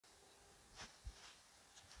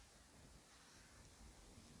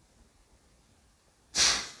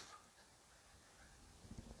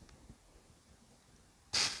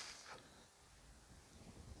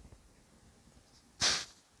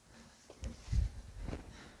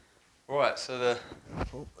Right, so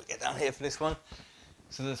we'll get down here for this one.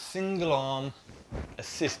 So the single arm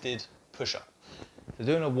assisted push-up. So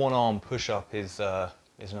doing a one arm push-up is an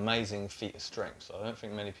amazing feat of strength. So I don't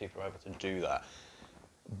think many people are able to do that.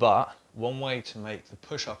 But one way to make the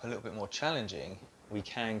push-up a little bit more challenging, we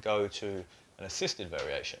can go to an assisted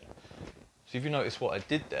variation. So if you notice what I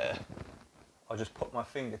did there, I just put my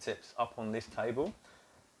fingertips up on this table.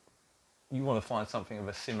 You want to find something of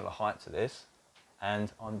a similar height to this,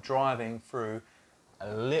 and I'm driving through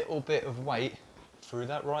a little bit of weight through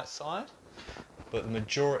that right side, but the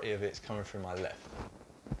majority of it's coming through my left.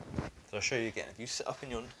 So I'll show you again. If you sit up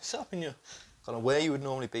in your kind of where you would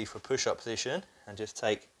normally be for a push-up position, and just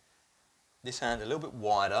take this hand a little bit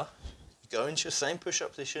wider, you go into your same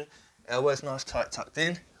push-up position, elbows nice tight tucked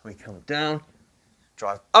in, we come down,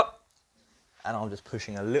 drive up, and I'm just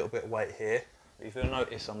pushing a little bit of weight here. If you'll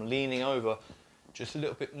notice, I'm leaning over just a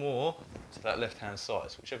little bit more to that left-hand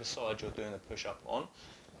side. So whichever side you're doing the push-up on,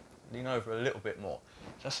 lean over a little bit more.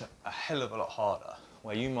 That's a hell of a lot harder.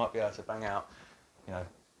 Where you might be able to bang out,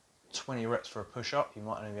 20 reps for a push-up, you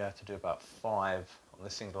might only be able to do about 5 on the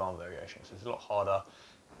single arm variation. So it's a lot harder,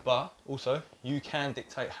 but also you can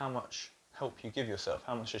dictate how much help you give yourself,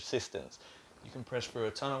 how much assistance. You can press through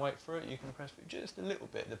a ton of weight through it, you can press through just a little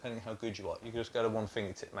bit, depending how good you are. You can just go to one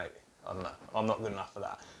fingertip maybe. I don't know, I'm not good enough for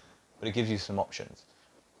that. But it gives you some options.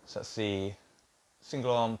 So that's the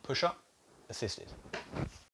single arm push-up assisted.